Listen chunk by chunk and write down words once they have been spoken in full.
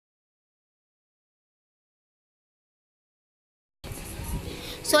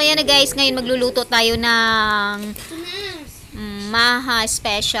So, ayan na guys, ngayon magluluto tayo ng Maja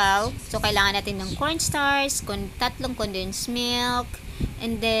Special. So, kailangan natin ng cornstarch, tatlong condensed milk,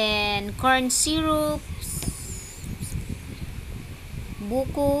 and then corn syrup,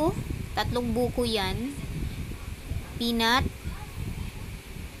 buko, tatlong buko yan, peanut,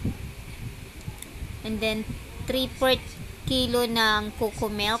 and then 3/4 kilo ng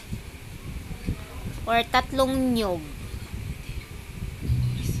cocoa milk, or tatlong nyog.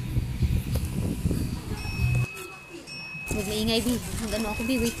 Huwag maingay, Bi. Hanggang ako,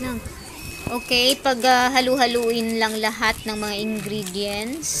 Bi. Wait lang. Okay, pag halu-haluin lang lahat ng mga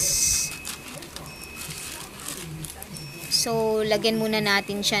ingredients. So, lagyan muna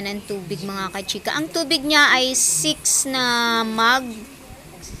natin siya ng tubig, mga kachika. Ang tubig niya ay 6 na mug.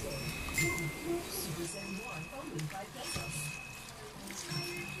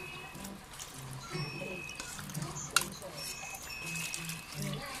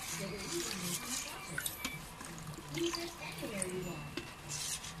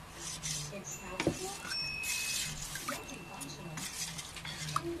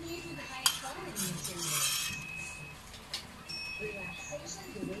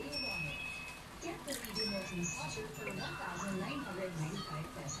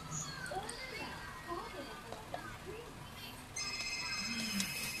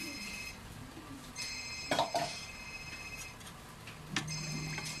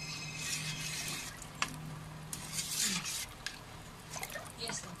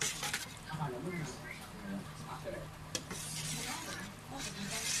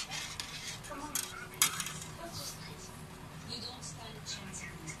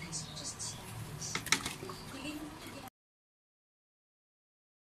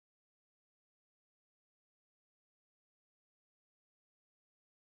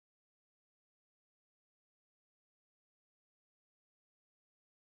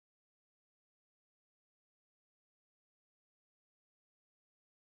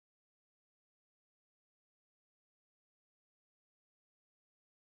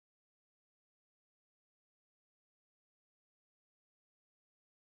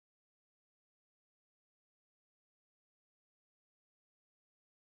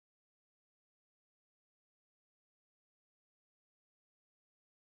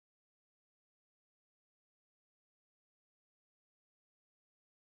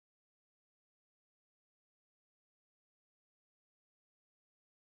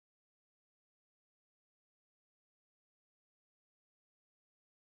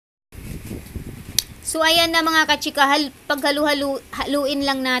 So, ayan na mga kachika, paghaluin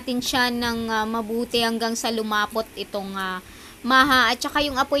lang natin siya ng mabuti hanggang sa lumapot itong maha. At saka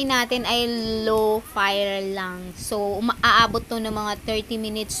yung apoy natin ay low fire lang. So, aabot to ng mga 30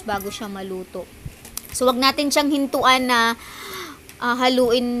 minutes bago siya maluto. So, wag natin siyang hintuan na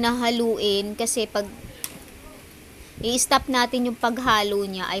haluin kasi pag i-stop natin yung paghalo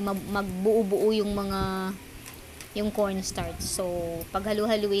niya ay magbuo-buo yung cornstarch. So,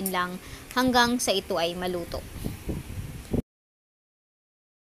 paghalu-haluin lang hanggang sa ito ay maluto.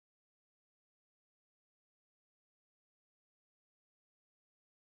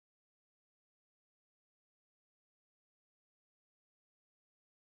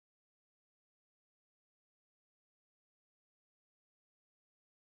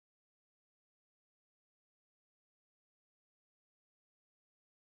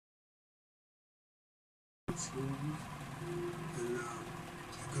 And I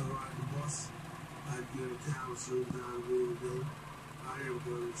go ride the bus. I'd be in town sometime. I am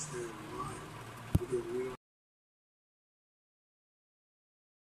going to stand in line because we don't